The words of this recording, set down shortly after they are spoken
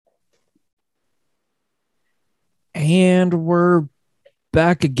And we're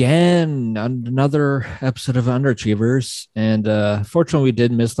back again on another episode of Underachievers. And fortunately, we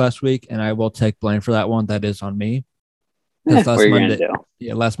did miss last week, and I will take blame for that one. That is on me. Because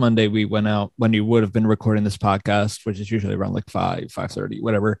last Monday we went out when you would have been recording this podcast, which is usually around like 5:30,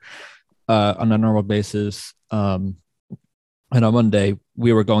 whatever, on a normal basis. And on Monday,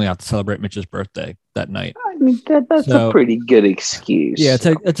 we were going out to celebrate Mitch's birthday that night. I mean, that's a pretty good excuse. Yeah,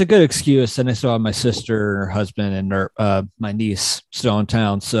 it's a good excuse. And I saw my sister, her husband, and my niece still in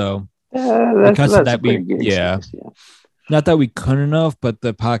town. So because of that, not that we couldn't have, but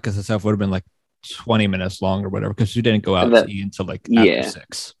the podcast itself would have been like 20 minutes long or whatever, because we didn't go out to eat until like after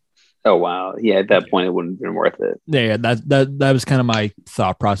 6. Oh wow. Yeah, at that point it wouldn't have been worth it. Yeah, that was kind of my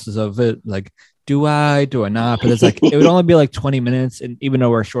thought process of it. Like, do I not? But it's like it would only be like 20 minutes, and even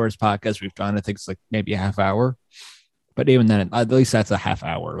though our shortest podcast we've done, I think it's like maybe a half hour. But even then, at least that's a half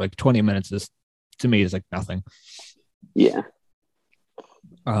hour. Like 20 minutes is, to me, is like nothing. Yeah.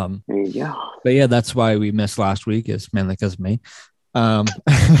 There you go. But yeah, that's why we missed last week, is mainly because of me.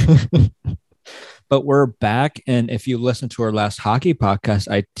 But we're back, and if you listen to our last hockey podcast,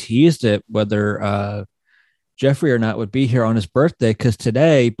 I teased it whether Jeffrey or not would be here on his birthday, because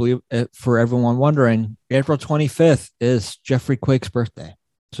today, believe it, for everyone wondering, April 25th is Jeffrey Quake's birthday.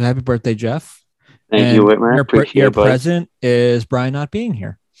 So happy birthday, Jeff. Thank you, Whitmer. Your present is Brian not being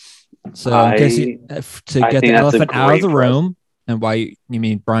here. So in case to get the elephant out of the room, and why you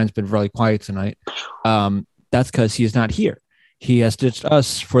mean Brian's been really quiet tonight, that's because he's not here. He has ditched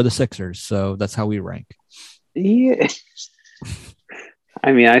us for the Sixers, so that's how we rank. Yeah.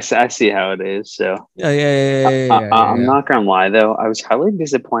 I mean, I see how it is. So yeah. I'm not gonna lie though, I was highly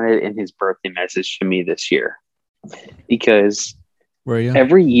disappointed in his birthday message to me this year, because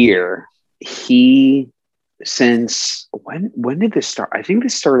every year since when did this start? I think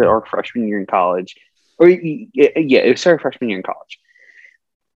this started our freshman year in college, or it started freshman year in college.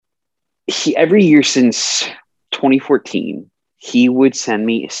 Every year since 2014. He would send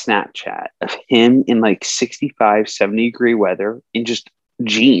me a Snapchat of him in like 65, 70 degree weather in just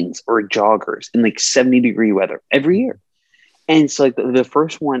jeans or joggers in like 70 degree weather every year. And it's like the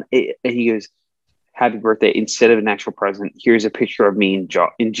first one, he goes, happy birthday. Instead of an actual present, here's a picture of me in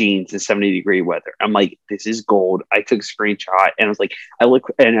jeans in 70 degree weather. I'm like, this is gold. I took a screenshot and I was like, I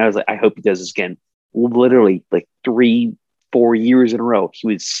hope he does this again. Literally like 3-4 years in a row, he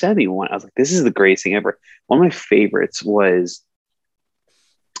would send me one. I was like, this is the greatest thing ever. One of my favorites was,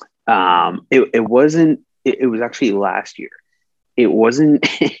 it was actually last year. It wasn't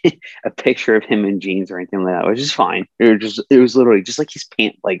a picture of him in jeans or anything like that, which is fine. It was literally just like his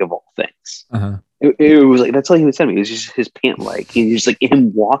pant leg of all things. Uh-huh. It was like, that's all he would send me. It was just his pant leg. He's just like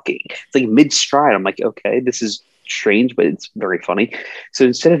him walking. It's like mid stride. I'm like, okay, this is strange, but it's very funny. So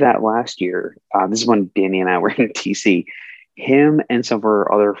instead of that, last year, this is when Danny and I were in TC. Him and some of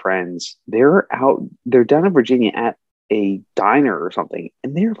our other friends, they're down in Virginia at a diner or something,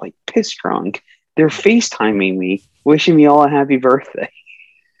 and they're like piss drunk. They're FaceTiming me, wishing me all a happy birthday.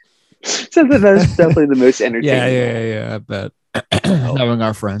 So that's definitely the most entertaining. Yeah, I bet. Knowing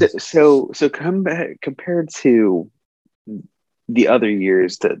our friends. So compared to the other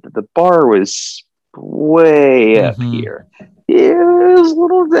years, the bar was way up here. It was a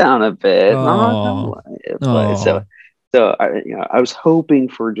little down a bit. So I was hoping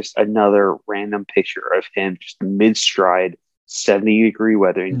for just another random picture of him just mid-stride, 70 degree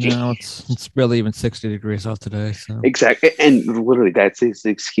weather in jeans. No, it's barely even 60 degrees out today. So. Exactly, and literally that's his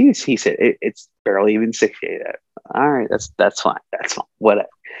excuse. He said it's barely even 68. All right, that's fine. That's fine. Whatever.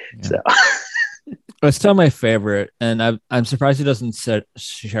 Yeah. So it's still my favorite, and I'm surprised he doesn't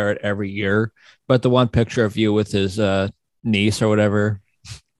share it every year. But the one picture of you with his niece or whatever.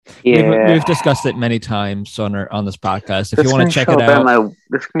 Yeah, we've discussed it many times on this podcast. If you want to check it out,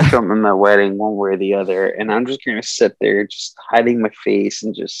 this can show up in my wedding one way or the other, and I'm just gonna sit there, just hiding my face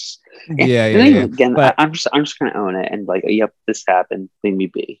and just Again, but I'm just gonna own it and like, yep, this happened. Leave me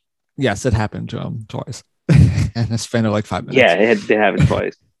be. Yes, it happened to him twice, and it's been like 5 minutes. Yeah, it happened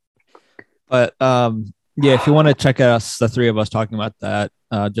twice. But if you want to check out the three of us talking about that,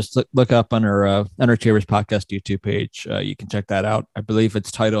 just look up on our Underachievers podcast YouTube page. You can check that out. I believe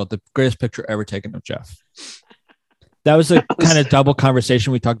it's titled "The Greatest Picture Ever Taken of Jeff." That was a kind of double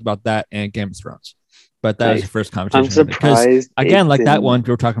conversation. We talked about that and Game of Thrones, but that was the first conversation. I'm surprised again, like that one,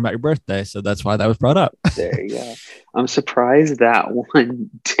 we were talking about your birthday, so that's why that was brought up. There you go. I'm surprised that one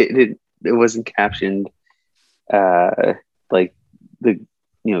didn't. It wasn't captioned, like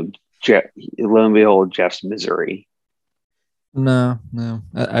Jeff. Lo and behold, Jeff's misery. No.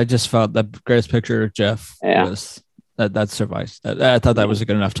 I just felt the greatest picture of Jeff was that sufficed. I thought that was a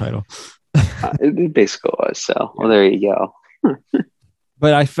good enough title. It basically was. So, well, there you go.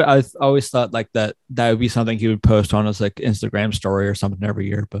 But I always thought like that would be something he would post on his like Instagram story or something every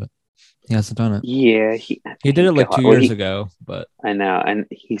year, but he hasn't done it. Yeah, he did it like 2 years ago, but I know, and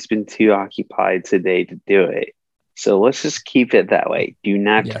he's been too occupied today to do it. So let's just keep it that way. Do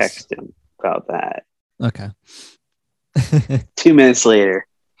not text him about that. Okay. 2 minutes later,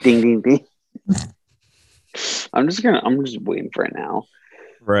 ding ding ding. I'm just waiting for it now.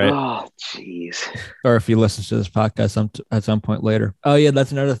 Right. Oh, jeez. Or if he listens to this podcast at some point later. Oh yeah,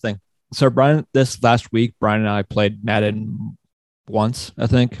 that's another thing. So this last week, Brian and I played Madden once, I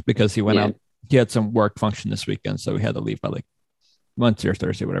think, because he went out. He had some work function this weekend, so we had to leave by like Wednesday or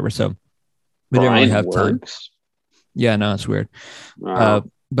Thursday, whatever. So we didn't really have time. Yeah, no, it's weird. Wow.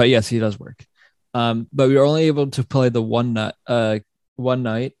 But yes, he does work. But we were only able to play the one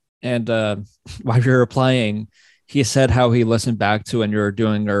night, and while we were playing, he said how he listened back to when you were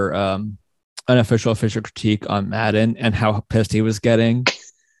doing your unofficial official critique on Madden and how pissed he was getting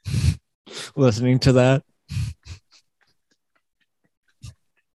listening to that.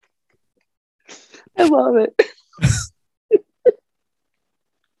 I love it.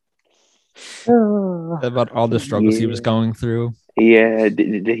 About all the struggles he was going through. Yeah,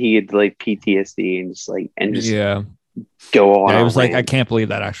 did he get like PTSD and just go on? Yeah, it was like, I can't believe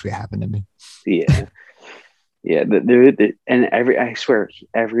that actually happened to me. Yeah. Yeah, and I swear,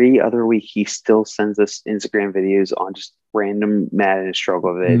 every other week he still sends us Instagram videos on just random Madden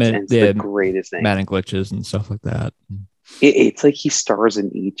struggle vids, and it's the greatest thing. Madden glitches and stuff like that. It's like he stars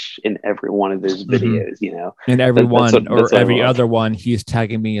in each and every one of those videos, you know. And every one or every other one, he's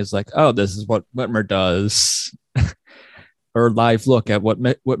tagging me as like, oh, this is what Whitmer does. Or live look at what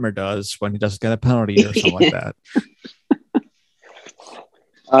Whitmer does when he doesn't get a penalty or something like that.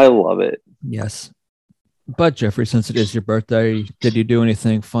 I love it. Yes. But Jeffrey, since it is your birthday, did you do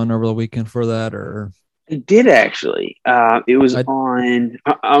anything fun over the weekend for that? Or I did actually. It was on.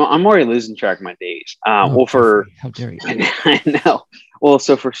 I'm already losing track of my days. Well, for Jeffrey, how dare you? I know. Well,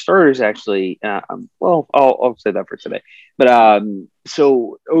 so for starters, actually, I'll say that for today. But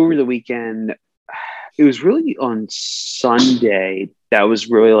so over the weekend, it was really on Sunday. That was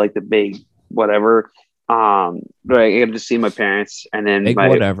really like the big whatever. But I got to see my parents, and then big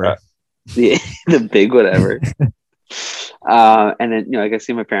whatever. The big whatever. And then I got to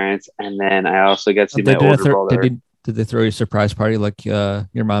see my parents, and then I also got to see my older brother. Did they throw you a surprise party like your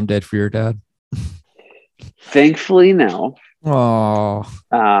mom did for your dad? Thankfully, no. Oh.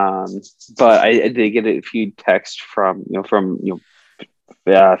 But I did get a few texts from family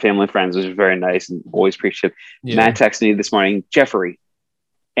and friends, which was very nice and always appreciative. Yeah. Matt texted me this morning, Jeffrey,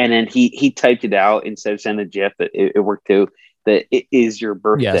 and then he typed it out instead of sending a GIF. It worked too. That it is your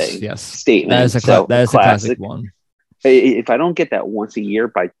birthday statement. That is a classic one. If I don't get that once a year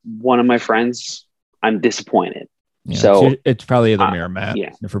by one of my friends, I'm disappointed. Yeah, so it's probably either me or Matt.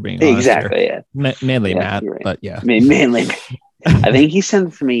 Yeah, if we're being honest exactly. Here. Yeah, mainly Matt, right. But yeah, mainly. I think he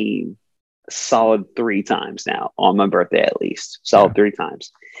sent it to me solid 3 times now on my birthday, at least solid 3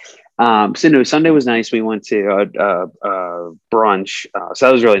 times. So no, Sunday was nice. We went to brunch, so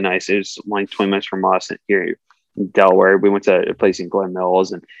that was really nice. It was like 20 minutes from us here in Delaware. We went to a place in Glen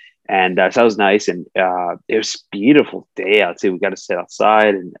Mills, and so that was nice. And it was a beautiful day out too. We got to sit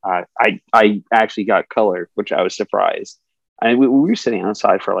outside, and I actually got color, which I was surprised. I mean, we were sitting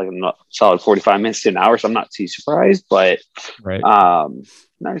outside for like a solid 45 minutes to an hour, so I'm not too surprised. But I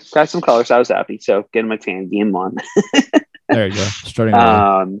got some color, so I was happy. So getting my tan game on. There you go.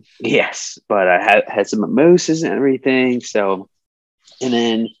 Starting. Yes, but I had some mimosas and everything. So, and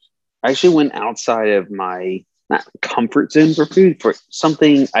then I actually went outside of my comfort zone for food for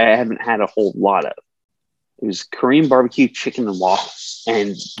something I haven't had a whole lot of. It was Korean barbecue chicken and waffles, and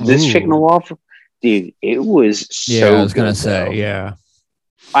this chicken and waffle, dude, it was so. Yeah, I was gonna say, yeah.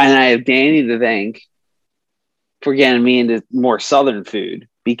 And I have Danny to thank for getting me into more southern food,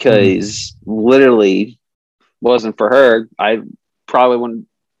 because literally wasn't for her, I probably wouldn't.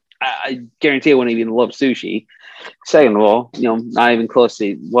 I guarantee I wouldn't even love sushi. Second of all, not even close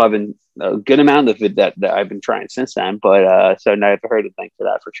to loving a good amount of it that I've been trying since then. But so now I have her to thank for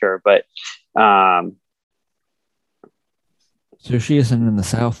that for sure. But sushi isn't in the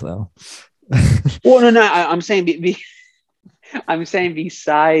South though. Well, no. I'm saying I'm saying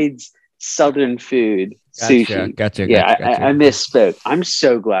besides Southern food, sushi. Gotcha. Yeah, I misspoke. I'm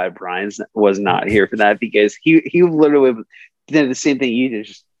so glad Brian was not here for that, because he literally did the same thing you did.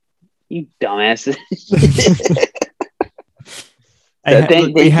 Just, you dumbass.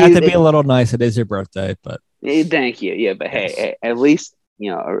 We had to be a little nice. It is your birthday, but thank you. Yeah, but hey, at least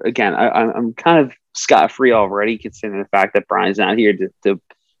again, I'm kind of scot-free already, considering the fact that Brian's not here to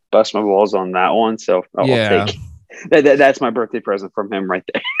bust my balls on that one. So I'll take that's my birthday present from him right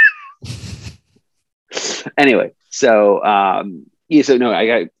there. Anyway, so so no, I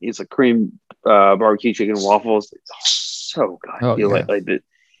got it's a cream barbecue chicken and waffles. It's so good. Oh, yeah. Like it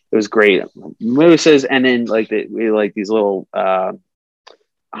was great. Mimosas, and then we like these little I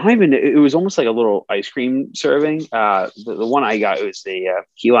don't even. It was almost like a little ice cream serving. The one I got, it was the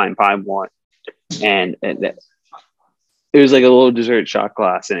key lime pie one, and it was like a little dessert shot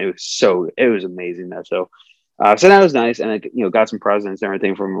glass, and it was amazing. So that was nice, and I got some presents and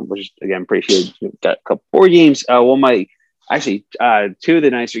everything from him, which again appreciated. Got a couple board games. Two of the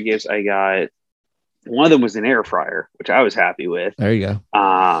nicer gifts I got. One of them was an air fryer, which I was happy with. There you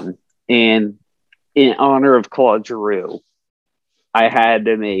go. And in honor of Claude Giroux, I had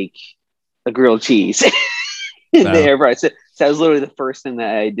to make a grilled cheese in the air fryer. So that was literally the first thing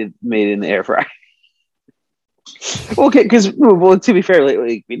that I made in the air fryer. Okay, because to be fair,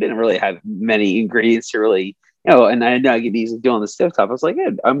 we didn't really have many ingredients to really, and I know I get easy doing the stovetop. I was like,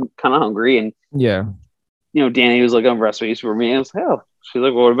 hey, I'm kind of hungry, and Danny was like on recipes for me. And I was like, oh, she's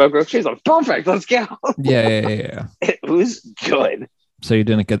like, well, what about grilled cheese? I'm perfect. Let's go. Yeah. It was good. So you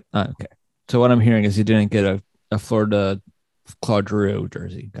didn't get okay. So what I'm hearing is you didn't get a Florida Claude Giroux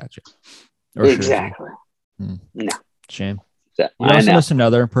jersey. Gotcha. Or exactly. No. Shame. You also missed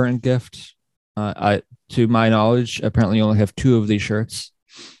another important gift. To my knowledge, apparently you only have 2 of these shirts.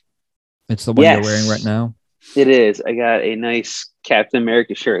 It's the one you're wearing right now. It is. I got a nice Captain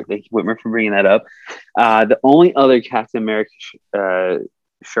America shirt. Thank you, Whitmer, for bringing that up. The only other Captain America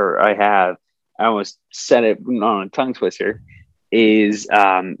shirt I have, I almost said it on a tongue twister, is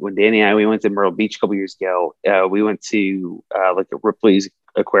when Danny and we went to Myrtle Beach a couple years ago. We went to the Ripley's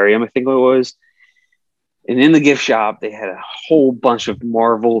Aquarium, I think it was. And in the gift shop, they had a whole bunch of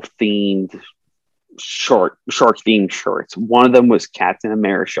Marvel themed shark themed shirts. One of them was Captain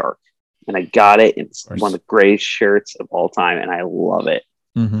America shark, and I got it. It's one of the greatest shirts of all time, and I love it.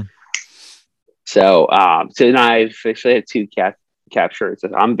 Mm-hmm. So now I officially have 2 cap shirts.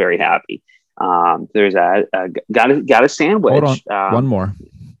 I'm very happy. There's got a sandwich. Hold on, one more.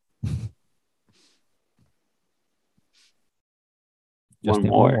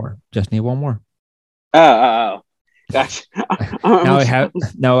 Just need one more. Oh, gosh.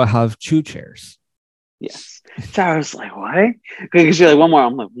 Now I have 2 chairs. Yes. So I was like, what? Because you're like, one more.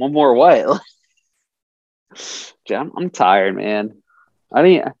 I'm like, one more what? I'm tired, man.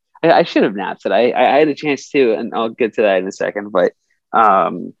 I should have napped today. I had a chance to, and I'll get to that in a second. But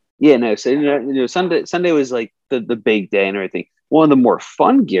so Sunday was like the big day and everything. One of the more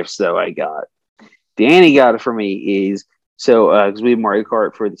fun gifts though I got, Danny got it for me is because we have Mario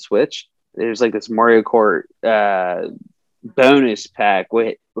Kart for the Switch. There's like this Mario Kart bonus pack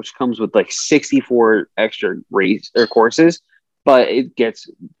which comes with like 64 extra race or courses, but it's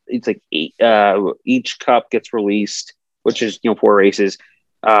like 8 each cup gets released, which is 4 races.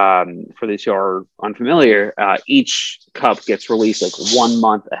 For those who are unfamiliar, each cup gets released like 1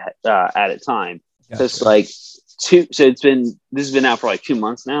 month at a time. Gotcha. So it's like this has been out for like 2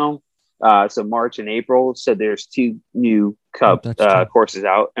 months now. So March and April. So there's 2 new cup courses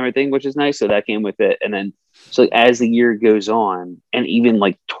out, everything, which is nice. So that came with it. And then so as the year goes on, and even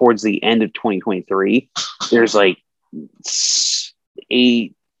like towards the end of 2023, there's like 6 to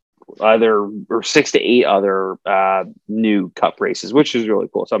 8 other new cup races, which is really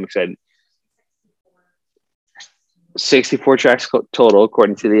cool. So I'm excited. 64 tracks total,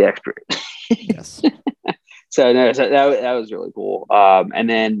 according to the expert. Yes. So that was really cool. And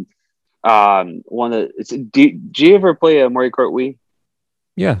then do you ever play a Mario Kart Wii?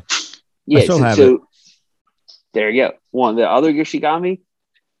 Yeah. I still have it. There you go. One of the other gifts she got me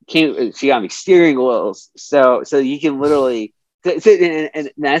steering wheels. So you can literally,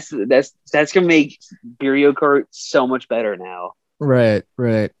 and that's gonna make Mario Kart so much better now. Right.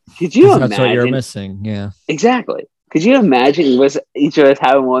 Could you imagine? That's what you're missing. Yeah. Exactly. Could you imagine each of us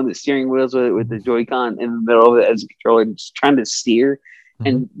having one of the steering wheels with the Joy-Con in the middle of it as a controller, just trying to steer?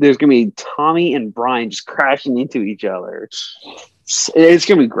 And there's going to be Tommy and Brian just crashing into each other. It's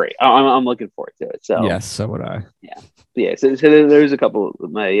going to be great. I'm looking forward to it. So yes, so would I. Yeah. So there's a couple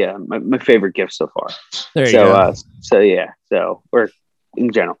of my favorite gifts so far. There you go. Or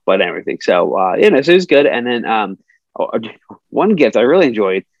in general, but everything. So so it was good. And then one gift I really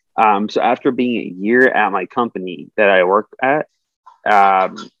enjoyed. So after being a year at my company that I work at,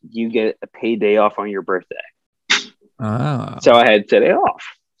 you get a paid day off on your birthday. Ah. So I had today off.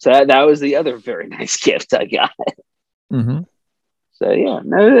 So that was the other very nice gift I got. Mm-hmm. So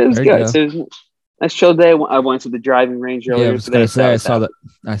it was good. So it was a nice chill day. I went to the driving range earlier. Yeah, I was going to say, I saw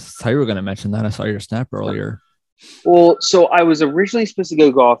you were going to mention that. I saw your snap earlier. Well, so I was originally supposed to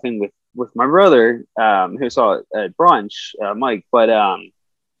go golfing with my brother, who saw it at brunch, Mike, but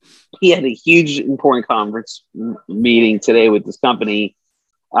he had a huge important conference meeting today with this company.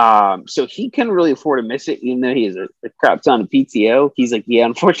 So he couldn't really afford to miss it, even though he has a crap ton of PTO. He's like, yeah,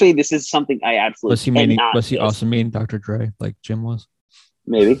 unfortunately, this is something I absolutely was he also meeting Dr. Dre like Jim was?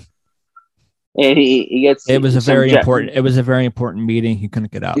 Maybe. And he gets it was a very important meeting he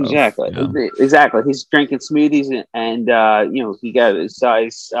couldn't get out exactly of. Exactly. He's drinking smoothies and he got his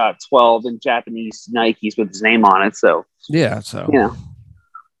size 12 in Japanese Nikes with his name on it. So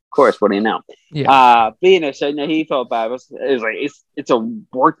of course, what do you know? Yeah. But so he felt bad. It was like it's a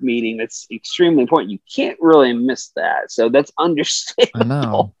work meeting that's extremely important. You can't really miss that. So that's understandable. I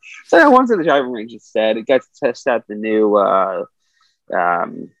know. So I went to the driving range instead. It got to test out the new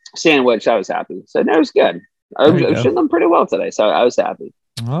sandwich. I was happy. So no, it was good. I was shooting them pretty well today. So I was happy.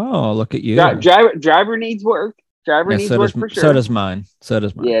 Oh, look at you. Driver needs work. Needs work for sure. So does mine.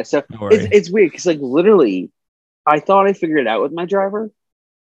 Yeah. So it's weird because like literally, I thought I figured it out with my driver.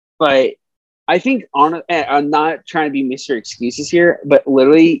 But I think I'm not trying to be Mr. Excuses here, but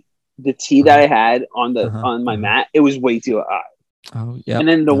literally the tee that I had on my mat, it was way too high. Oh yeah. And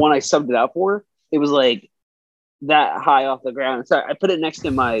then the one I subbed it out for, it was like that high off the ground. So I put it next to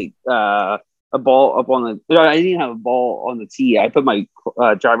my a ball up on the. I didn't have a ball on the tee. I put my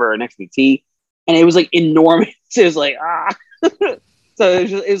driver next to the tee, and it was like enormous. It was like So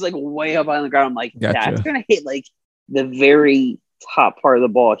it was like way up on the ground. I'm like, that's gonna hit like the very top part of the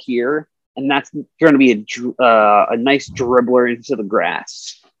ball here, and that's going to be a nice dribbler into the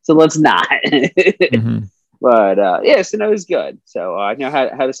grass. So let's not. But so no, it was good. So I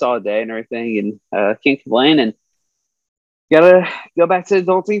had a solid day and everything, and can't complain. And gotta go back to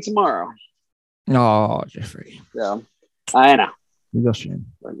adulting tomorrow. Oh, Jeffrey. So I know. Real shame.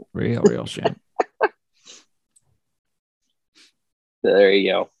 Real shame. There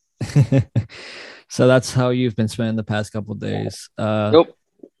you go. So that's how you've been spending the past couple of days. Nope.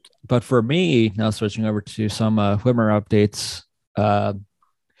 But for me, now switching over to some Whitmer updates.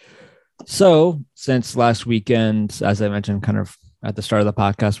 So since last weekend, as I mentioned kind of at the start of the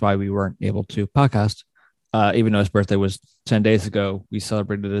podcast, why we weren't able to podcast, even though his birthday was 10 days ago, we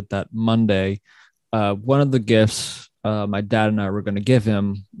celebrated it that Monday. One of the gifts my dad and I were going to give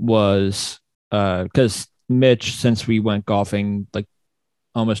him was because Mitch, since we went golfing like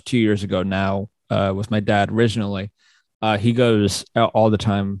almost 2 years ago now, with my dad originally, he goes out all the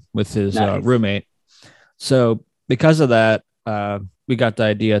time with his roommate. So because of that, we got the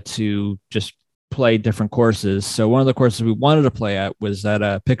idea to just play different courses. So one of the courses we wanted to play at was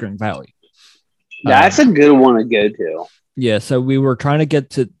at Pickering Valley. That's a good one to go to. Yeah, so we were trying to get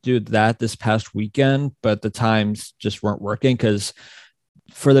to do that this past weekend, but the times just weren't working because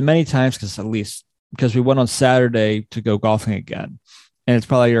for the many times, because we went on Saturday to go golfing again, and it's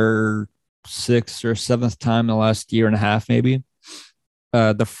probably our 6th or 7th time in the last year and a half, maybe.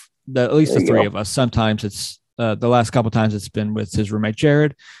 At least the three of us. Sometimes it's the last couple of times it's been with his roommate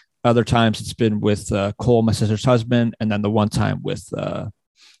Jared. Other times it's been with Cole, my sister's husband, and then the one time with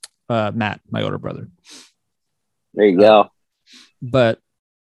Matt, my older brother. There you go. But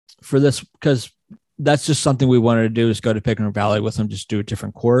for this, because that's just something we wanted to do, is go to Pickering Valley with him, just do a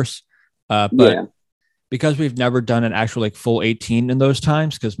different course. Because we've never done an actual like full 18 in those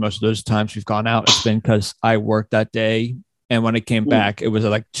times, because most of those times we've gone out, it's been because I worked that day. And when it came back, it was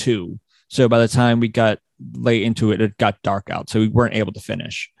at like 2. So by the time we got late into it, it got dark out. So we weren't able to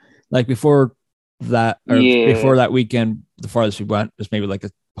finish. Like before that weekend, the farthest we went was maybe like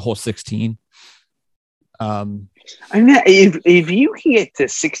a whole 16. I mean, if you can get to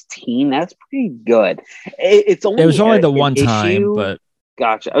 16, that's pretty good. It was only the one time, but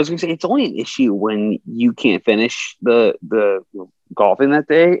gotcha. I was gonna say it's only an issue when you can't finish the golfing that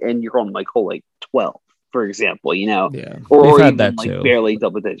day and you're on like hole like 12, for example, or even that like too. Barely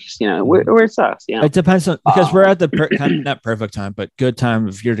double digits, where it sucks. It depends on, because we're at the not perfect time, but good time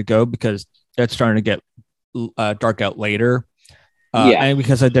of year to go, because it's starting to get dark out later. And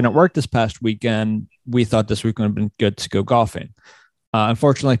because I didn't work this past weekend, we thought this week would have been good to go golfing.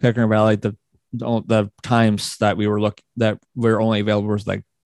 Unfortunately, Pickering Valley, the times that we were only available was like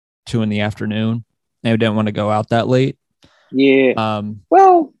 2 PM, and we didn't want to go out that late. Yeah.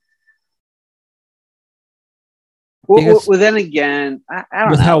 Well, then again, I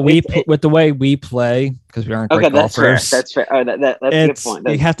don't know. With the way we play, because we aren't great golfers. That's fair. Oh, that's a good point.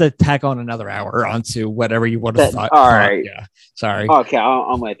 You have to tack on another hour onto whatever you would have thought. All right. Yeah. Sorry. Okay,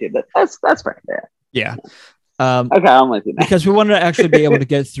 I'm with you. That's fair. Yeah. Okay, I'm with you. Because we wanted to actually be able to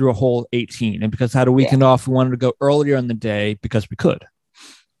get through a whole 18, and because I had a weekend off, we wanted to go earlier in the day because we could.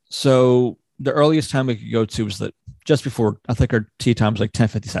 So the earliest time we could go to was just before, I think our tee time was like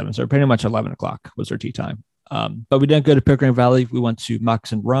 10:57. So pretty much 11 o'clock was our tee time. But we didn't go to Pickering Valley. We went to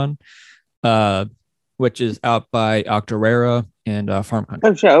Moccasin Run, which is out by Octorara and Farm Country.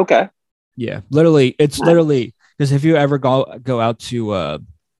 Oh, sure. Okay. Yeah, literally, it's literally because if you ever go out to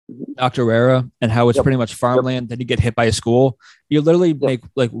Octorara and how it's pretty much farmland, then you get hit by a school. You literally make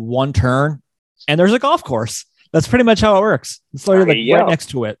like one turn, and there's a golf course. That's pretty much how it works. It's literally like right next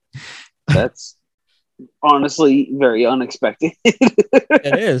to it. That's honestly very unexpected.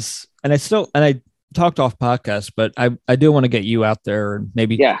 It is, and I talked off podcast, but I do want to get you out there and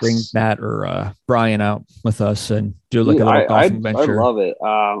maybe bring Matt or Brian out with us and do like a little golfing venture. I love it.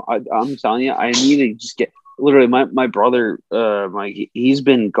 I'm telling you, I need to just get literally my brother. He's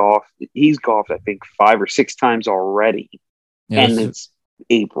golfed I think 5 or 6 times already, and it's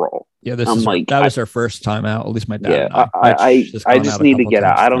April. Yeah, that was our first time out. At least my dad. Yeah, I just need to get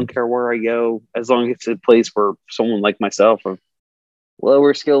out. I don't care where I go as long as it's a place for someone like myself of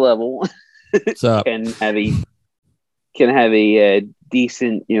lower skill level. can have a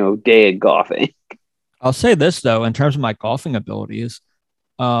decent day of golfing. I'll say this though, in terms of my golfing abilities,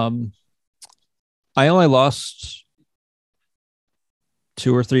 I only lost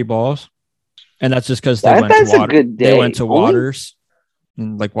 2 or 3 balls, and that's just because they went to waters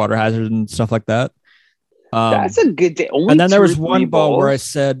and like water hazards and stuff like that. That's a good day. And then there was one ball where I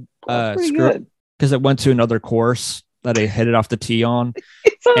said screw, because it went to another course that I hit it off the tee on,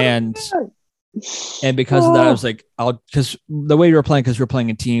 and because of that, I was like, because the way we were playing, because we were playing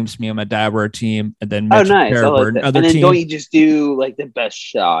in teams, me and my dad were a team, and then nice. And then don't you just do like the best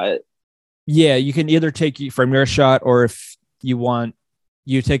shot? Yeah, you can either take it from your shot, or if you want,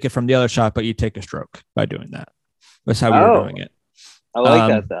 you take it from the other shot, but you take a stroke by doing that. That's how we were doing it. I like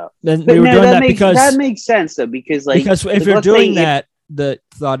that though. Then we were doing that because that makes sense though, because if you're doing that, the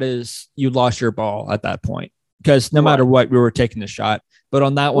thought is you lost your ball at that point, because no matter what, we were taking the shot. But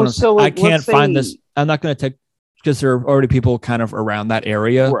on that one, I can't find this. I'm not going to take, because there are already people kind of around that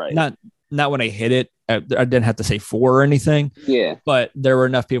area. Right. Not when I hit it. I didn't have to say 4 or anything. Yeah. But there were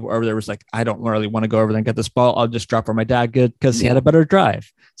enough people over there was like, I don't really want to go over there and get this ball. I'll just drop where my dad good because he had a better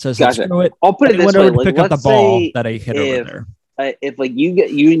drive. So screw it. I'll put it this way. Pick up the ball that I hit over there. If like you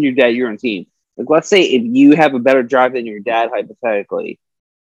and your dad, you're on team. Like let's say if you have a better drive than your dad, hypothetically,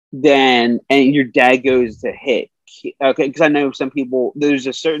 and your dad goes to hit. Okay, because I know some people. There's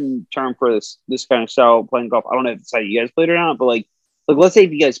a certain term for this kind of style playing golf. I don't know if it's how you guys played it or not, but like let's say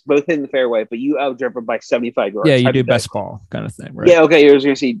if you guys both hit in the fairway, but you outdrift it by 75 yards. Yeah, you do best ball kind of thing, right? Yeah, okay. I was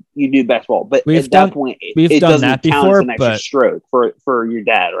going to say you do best ball, but at that point, it doesn't count as an extra stroke for your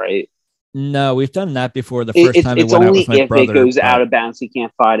dad, right? No, we've done that before. The first time it's only if it goes out of bounds, he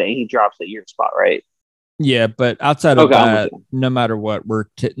can't find it, and he drops at your spot, right? Yeah, but outside of that, no matter what,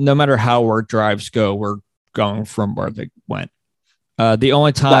 no matter how our drives go, we're going from where they went. The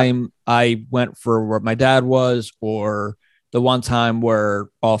only time I went for where my dad was, or the one time where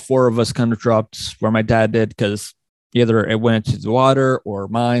all 4 of us kind of dropped where my dad did, because either it went into the water or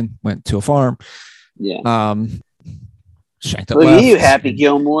mine went to a farm. Yeah. Shanked it Look left. at you, Happy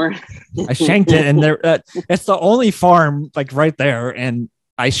Gilmore. I shanked it, and there it's the only farm like right there, and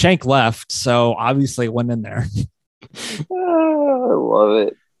I shanked left, so obviously it went in there. Oh, I love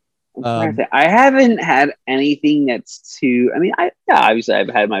it. I haven't had anything that's too. I mean, obviously I've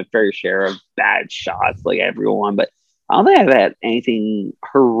had my fair share of bad shots, like everyone, but I don't think I've had anything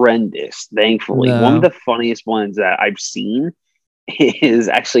horrendous. Thankfully, one of the funniest ones that I've seen is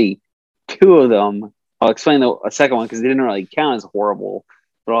actually 2 of them. I'll explain the second one because they didn't really count as horrible,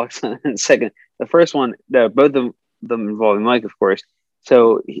 but I'll explain in a second. The first one, both of them involving Mike, of course.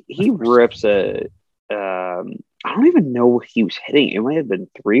 So he rips a. I don't even know what he was hitting. It might have been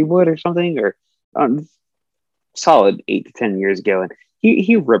 3-wood or something, or solid 8 to 10 years ago. And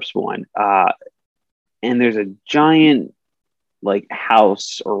he rips one. And there's a giant like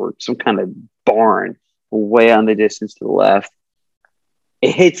house or some kind of barn way on the distance to the left.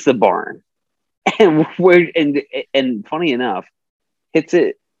 It hits the barn, and funny enough, hits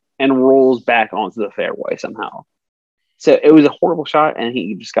it and rolls back onto the fairway somehow. So it was a horrible shot, and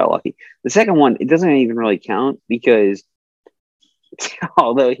he just got lucky. The second one, it doesn't even really count because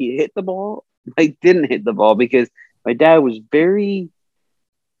although he hit the ball, I didn't hit the ball because my dad was very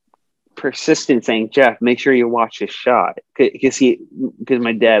persistent saying, Jeff, make sure you watch this shot. Because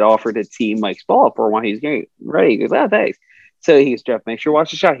my dad offered to tee Mike's ball up for when he's getting ready. He goes, oh, thanks. So he goes, Jeff, make sure you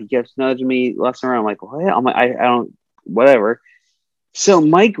watch the shot. He kept nudging me, left and around. I'm like, what? I'm like, I don't, whatever. So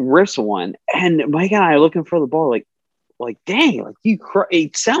Mike rips one, and Mike and I are looking for the ball like, dang, like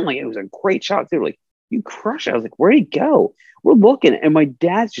it sounded like it was a great shot too. Like you crushed it. I was like, where'd he go? We're looking, and my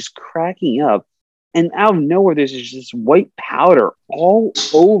dad's just cracking up. and out of nowhere, there's just this white powder all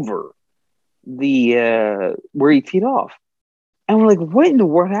over the where he teed off. And we're like, what in the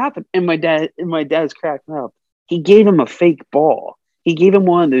world happened? And my dad's cracking up. He gave him a fake ball. He gave him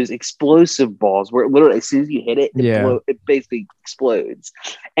one of those explosive balls where literally as soon as you hit it, it basically explodes.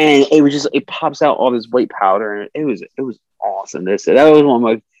 And it pops out all this white powder, and it was awesome. That was one of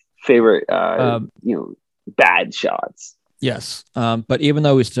my favorite bad shots. Yes. But even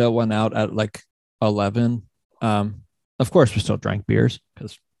though we still went out at like 11, of course we still drank beers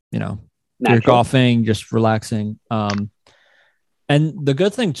because you're golfing, just relaxing. And the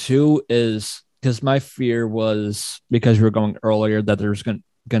good thing too is because my fear was because we were going earlier that there's going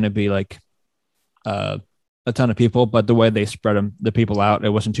to be like a ton of people, but the way they spread the people out, it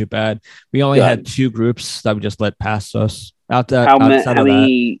wasn't too bad. We only had 2 groups that we just let pass us out. How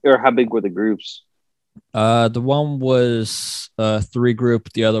many or how big were the groups? The one was 3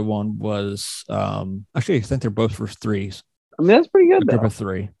 group. The other one was actually I think they're both for 3s. I mean, that's pretty good. Group of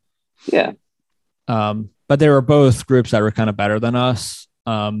 3. Yeah. But they were both groups that were kind of better than us.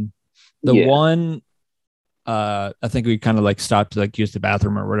 One, I think we kind of like stopped to like use the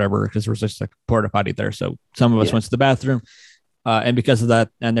bathroom or whatever because there was just like a porta potty there. So some of us went to the bathroom, and because of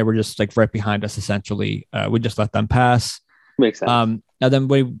that, and they were just like right behind us. Essentially, we just let them pass. Makes sense. And then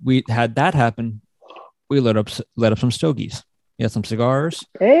we had that happen. We lit up some stogies. We had some cigars.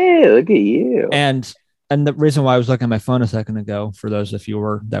 Hey, look at you! And the reason why I was looking at my phone a second ago, for those of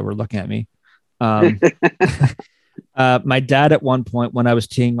you that were looking at me. My dad at one point when I was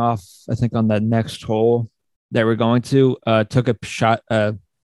teeing off, I think on the next hole that we're going to, took a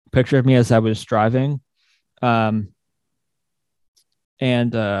picture of me as I was driving. Well,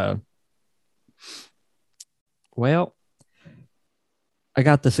 I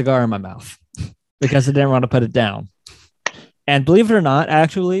got the cigar in my mouth because I didn't want to put it down. And believe it or not,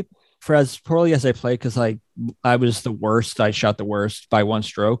 actually, for as poorly as I played, because I was the worst, I shot the worst by 1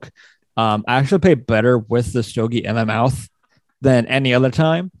 stroke. I actually played better with the stogie in my mouth than any other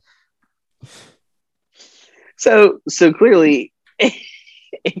time. So clearly,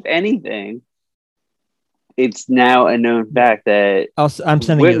 if anything, it's now a known fact that I'm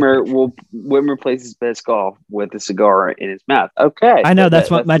sending Whitmer plays his best golf with a cigar in his mouth. Okay, I know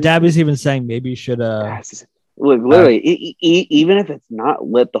that's what my dad was even saying. Maybe you should. Look, literally, even if it's not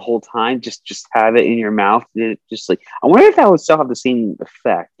lit the whole time, just have it in your mouth. Just like I wonder if that would still have the same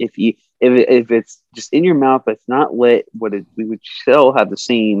effect if it's just in your mouth but it's not lit. We would still have the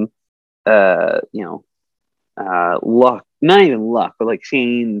same, luck. Not even luck, but like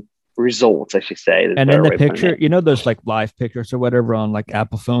same results, I should say. And in the picture, those like live pictures or whatever on like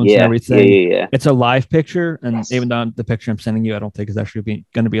Apple phones and everything. Yeah. It's a live picture, and even though the picture I'm sending you, I don't think is actually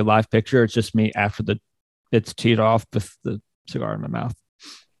going to be a live picture. It's just me after it's teed off with the cigar in my mouth.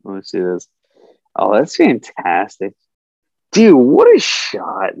 Let me see this. Oh, that's fantastic. Dude, what a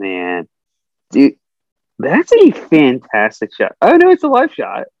shot, man. Dude, that's a fantastic shot. Oh, no, it's a live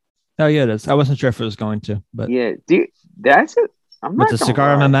shot. Oh, yeah, it is. I wasn't sure if it was going to, but yeah, dude, that's it. I'm not with the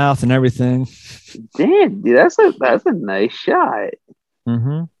cigar in my mouth and everything. Damn, dude, that's a nice shot.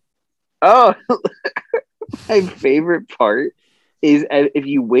 Mm-hmm. Oh, my favorite part is if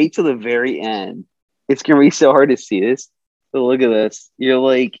you wait till the very end. It's gonna be so hard to see this. But look at this. You're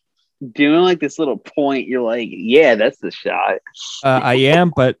like doing like this little point. You're like, yeah, that's the shot. I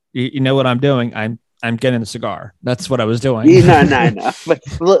am, but you know what I'm doing? I'm getting the cigar. That's what I was doing. No.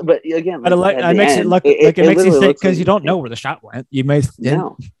 But again, it makes it look like it makes you think because you don't know where the shot went. You may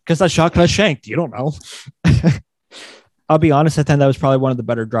because that shot got shanked. You don't know. I'll be honest. I think that was probably one of the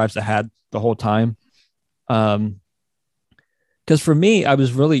better drives I had the whole time. Because for me, I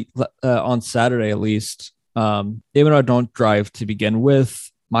was really on Saturday at least. Even though I don't drive to begin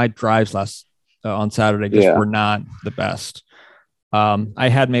with, my drives on Saturday just were not the best. I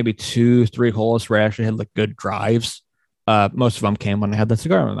had maybe 2-3 holes where I actually had like good drives. Most of them came when I had the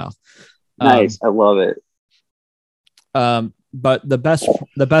cigar in my mouth. Nice, I love it. But the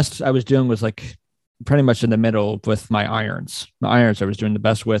best I was doing was like pretty much in the middle with my irons. The irons I was doing the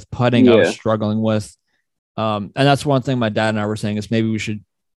best with. Putting I was struggling with. And that's one thing my dad and I were saying is maybe we should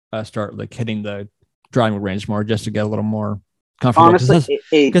start like hitting the driving range more just to get a little more comfortable. Honestly,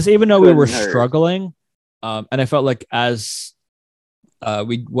 because even though we were struggling, and I felt like as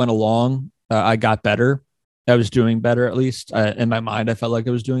we went along, I got better. I was doing better, at least in my mind. I felt like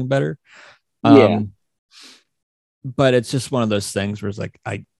I was doing better. But it's just one of those things where it's like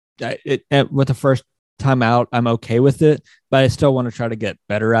with the first time out, I'm okay with it, but I still want to try to get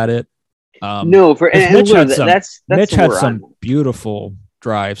better at it. Mitch had some beautiful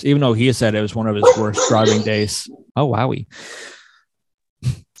drives, even though he said it was one of his worst driving days. Oh, wowie.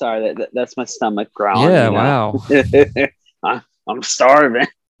 Sorry, that's my stomach growling. Yeah, you know? wow. I'm starving.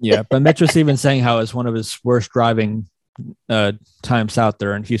 Yeah, but Mitch was even saying how it's one of his worst driving times out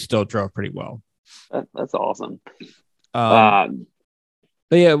there, and he still drove pretty well. That's awesome. But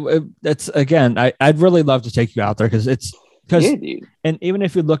yeah, that's again, I'd really love to take you out there because and even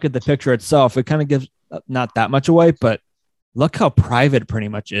if you look at the picture itself, it kind of gives not that much away, but look how private it pretty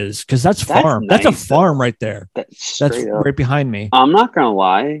much is because that's farm. Nice. That's a farm right there. That's right behind me. I'm not gonna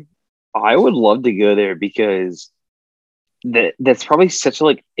lie, I would love to go there because that's probably such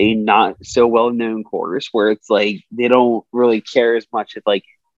like a not so well known course where it's like they don't really care as much if like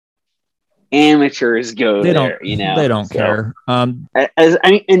amateurs go there. You know, they don't care. As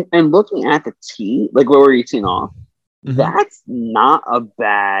I mean, and looking at the tee, like what were you seeing off? Mm-hmm. That's not a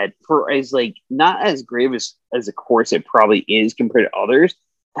bad for as like not as grave as a course it probably is compared to others.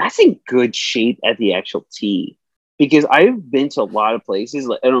 That's in good shape at the actual tee because I've been to a lot of places,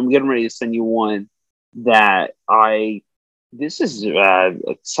 and I'm getting ready to send you one that this is I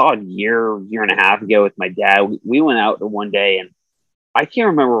saw a year and a half ago with my dad. We went out one day, and I can't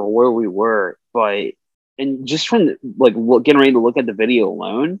remember where we were, but and just from getting ready to look at the video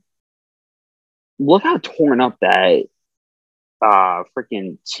alone. Look how torn up that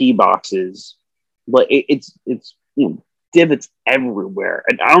freaking tee box is. But it's divots everywhere.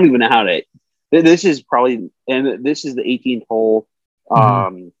 And I don't even know how to. This is probably, and this is the 18th hole.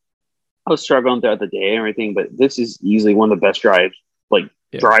 Mm-hmm. I was struggling throughout the day and everything, but this is easily one of the best drivers.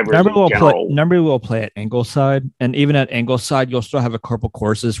 Drivers. Remember we'll play at Ingleside, and even at Ingleside, you'll still have a couple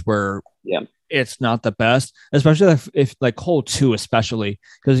courses where it's not the best, especially if like hole 2, especially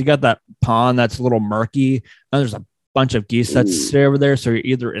because you got that pond that's a little murky, and there's a bunch of geese that's over there. So you're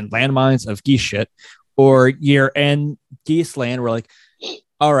either in landmines of geese shit, or you're in geese land. We're like,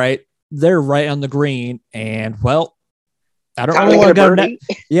 all right, they're right on the green, and well, I don't really want to go.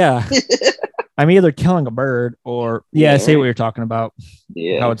 Yeah. I'm either killing a bird or I see what you're talking about.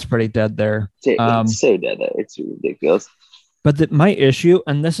 Yeah, how it's pretty dead there. It's so dead. It's ridiculous. But my issue,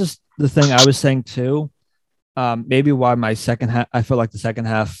 and this is the thing I was saying too, maybe why my second half, I feel like the second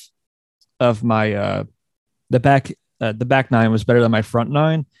half of my the back 9 was better than my front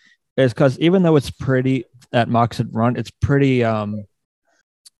 9, is because even though it's pretty at Moxon Run, it's pretty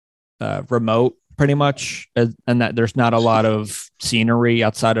remote, pretty much, and that there's not a lot of scenery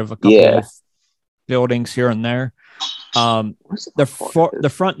outside of a couple of buildings here and there.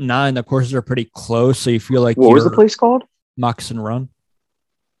 The front 9, the courses are pretty close, so you feel like what was the place called? Moxon Run.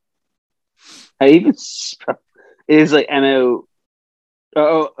 I even it is like MO.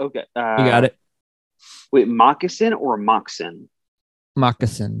 Oh, okay. You got it. Wait, Moccasin or Moxon?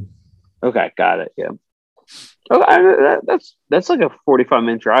 Moccasin. Okay, got it. Yeah. Oh, that's like a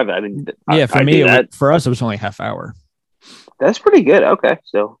 45-minute drive. I mean, for us, it was only a half hour. That's pretty good. Okay,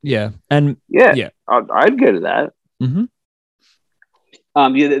 so and I'd go to that. Mm-hmm.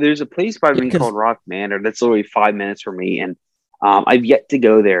 There's a place by me called Rock Manor that's literally 5 minutes from me, and I've yet to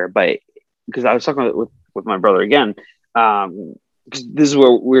go there, but because I was talking with my brother again, because this is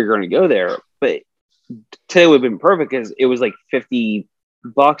where we're going to go there, but today would have been perfect because it was like $50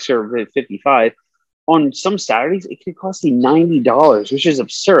 or 55. On some Saturdays, it could cost you $90, which is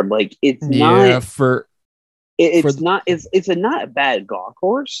absurd. Like it's not for. It's not a bad golf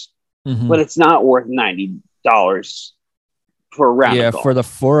course, but it's not worth $90 for a round. Yeah, for the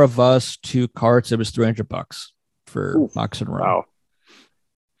 4 of us, 2 carts, it was $300 for Moxon Run. Wow.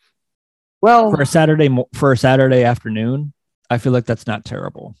 Well, for a Saturday afternoon, I feel like that's not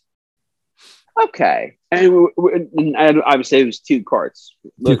terrible. Okay, and I would say it was 2 carts.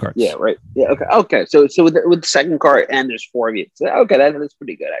 2 carts. Yeah, right. Yeah. Okay. So with the second cart, and there's 4 of you. So, okay, that's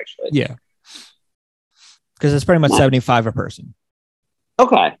pretty good actually. Yeah. Because it's pretty much $75 a person.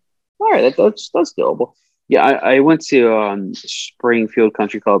 Okay. All right. That's doable. Yeah. I went to Springfield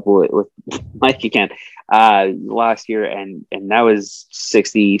Country Club with Mike again last year, and that was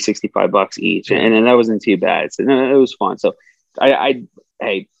 $65 each. And that wasn't too bad. So no, it was fun. So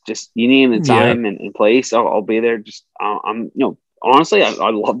hey, just you need the time and place. I'll be there. Just I'm honestly, I'd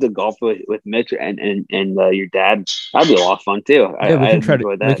love to golf with Mitch and your dad. That'd be a lot of fun too. We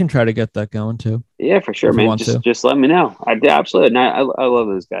can try to get that going too. Yeah, for sure, man. Just let me know. Absolutely. And I love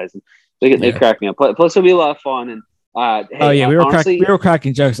those guys. They crack me up. Plus, it'll be a lot of fun. And we were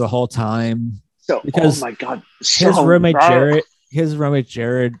cracking jokes the whole time. Oh my god, his roommate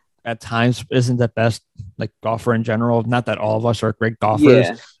Jared at times isn't the best like golfer in general. Not that all of us are great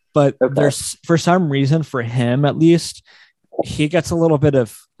golfers, but there's for some reason for him at least. He gets a little bit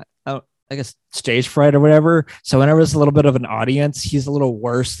of, I guess, stage fright or whatever. So whenever there's a little bit of an audience, he's a little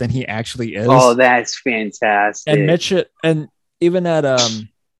worse than he actually is. Oh, that's fantastic. And Mitch, and even at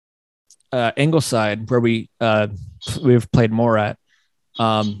Ingleside, where we've played more at.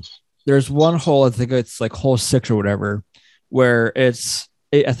 There's one hole, I think it's like hole 6 or whatever, where I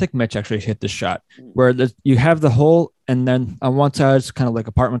think Mitch actually hit the shot where you have the hole, and then on one side it's kind of like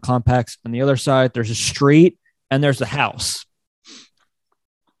apartment complex, and the other side there's a street and there's a house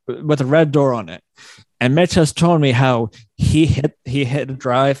with a red door on it. And Mitch has told me how he hit a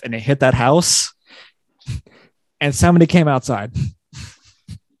drive and it hit that house, and somebody came outside.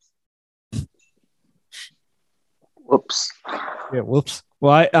 Whoops. Yeah, whoops.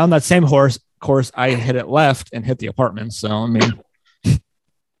 Well, on that same course, I hit it left and hit the apartment. So, I mean,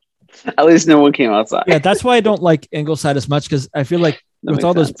 at least no one came outside. Yeah, that's why I don't like Ingleside as much, because I feel like with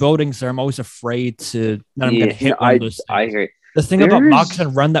all those buildings there, I'm always afraid that I'm going to hit one of those things. I agree. The thing about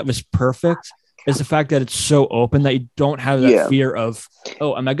Moccasin Run that was perfect is the fact that it's so open that you don't have that fear of,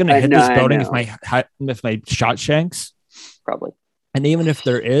 oh, am I going to hit this building if my shot shanks? Probably. And even if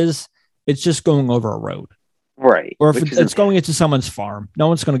there is, it's just going over a road. Right. Or if it's going into someone's farm, no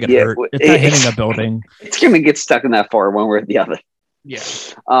one's going to get hurt. It's not hitting a building. It's going to get stuck in that far one way or the other. Yeah.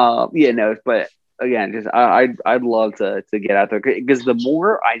 But again, just I'd love to get out there, because the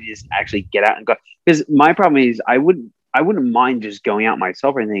more I just actually get out and go, because my problem is I wouldn't mind just going out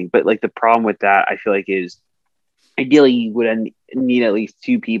myself or anything, but like the problem with that I feel like is ideally you would need at least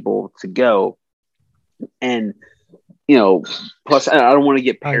 2 people to go, and plus I don't want to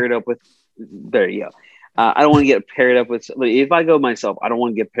get paired up with. There you go. I don't want to get paired up with. Like, if I go myself, I don't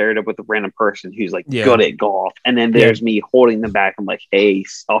want to get paired up with a random person who's like good at golf, and then there's me holding them back. I'm like, hey,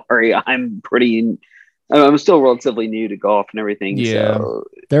 sorry, I'm still relatively new to golf and everything. Yeah, so,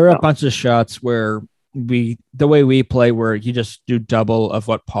 there are a bunch of shots where the way we play, where you just do double of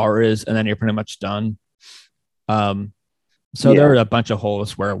what par is, and then you're pretty much done. So there are a bunch of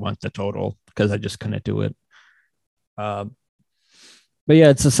holes where I went the total because I just couldn't do it. But yeah,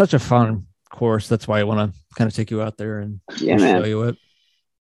 it's such a fun course. That's why I want to kind of take you out there and show you it.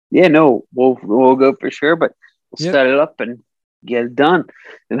 Yeah, no, we'll go for sure, but we'll set it up and get it done,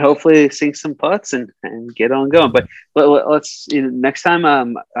 and hopefully sink some putts and get on going. But let's next time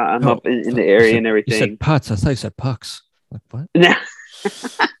I'm up in the area and everything. You said putts. I thought you said pucks. Like what? No.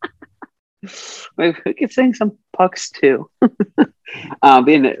 We could sing some pucks too.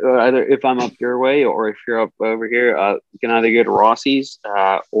 Being either if I'm up your way or if you're up over here, you can either go to Rossi's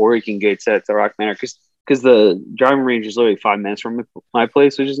or you can go to Rock Manor, because the driving range is literally 5 minutes from my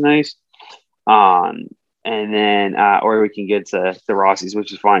place, which is nice. And then or we can get to Rossi's,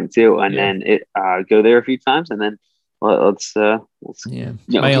 which is fine too. And then go there a few times, and then let's first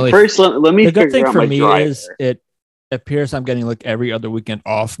let me. The good thing for me driver. is it appears I'm getting like every other weekend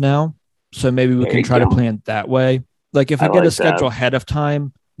off now. So maybe we can try to plan that way. Like if we get a schedule ahead of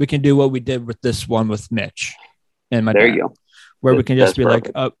time, we can do what we did with this one with Mitch and my dad, where we can just be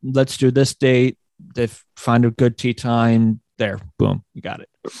perfect. Like, let's do this date. Find a good tee time. There, boom, you got it.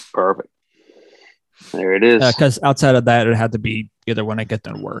 Perfect. There it is. Because outside of that, it had to be either when I get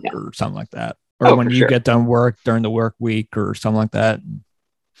done work or something like that, or when you get done work during the work week or something like that.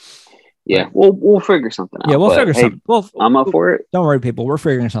 Yeah, we'll figure something out. Yeah, we'll figure something. I'm up for it. Don't worry, people. We're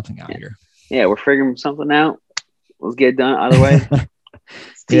figuring something out here. Yeah, we're figuring something out. Let's get it done either way.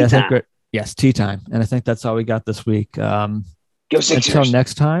 Yes, tea time. And I think that's all we got this week. Go Sixers. Until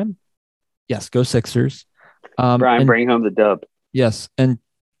next time. Yes, go Sixers. Brian, bring home the dub. Yes, and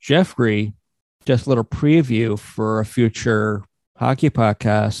Jeffrey, just a little preview for a future hockey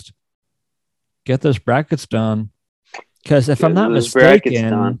podcast. Get those brackets done. Because if I'm not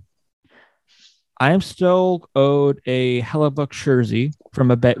mistaken, I am still owed a Hellebuck jersey from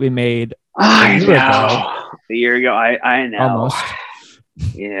a bet we made a year ago. I know. Almost.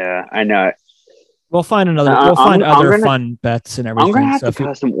 Yeah, I know it. We'll find another. We'll find other fun bets and everything. I'm gonna have to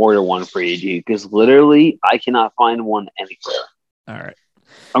custom order one for you, dude, because literally I cannot find one anywhere. All right.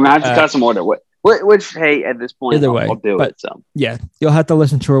 I'm gonna have to custom order. Which hey, at this point, either way, I'll do it. So yeah, you'll have to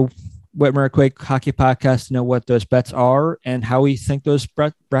listen to a Whitmer Quake hockey podcast to know what those bets are and how we think those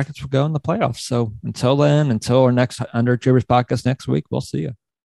brackets will go in the playoffs. So until then, until our next Underachievers podcast next week, we'll see you.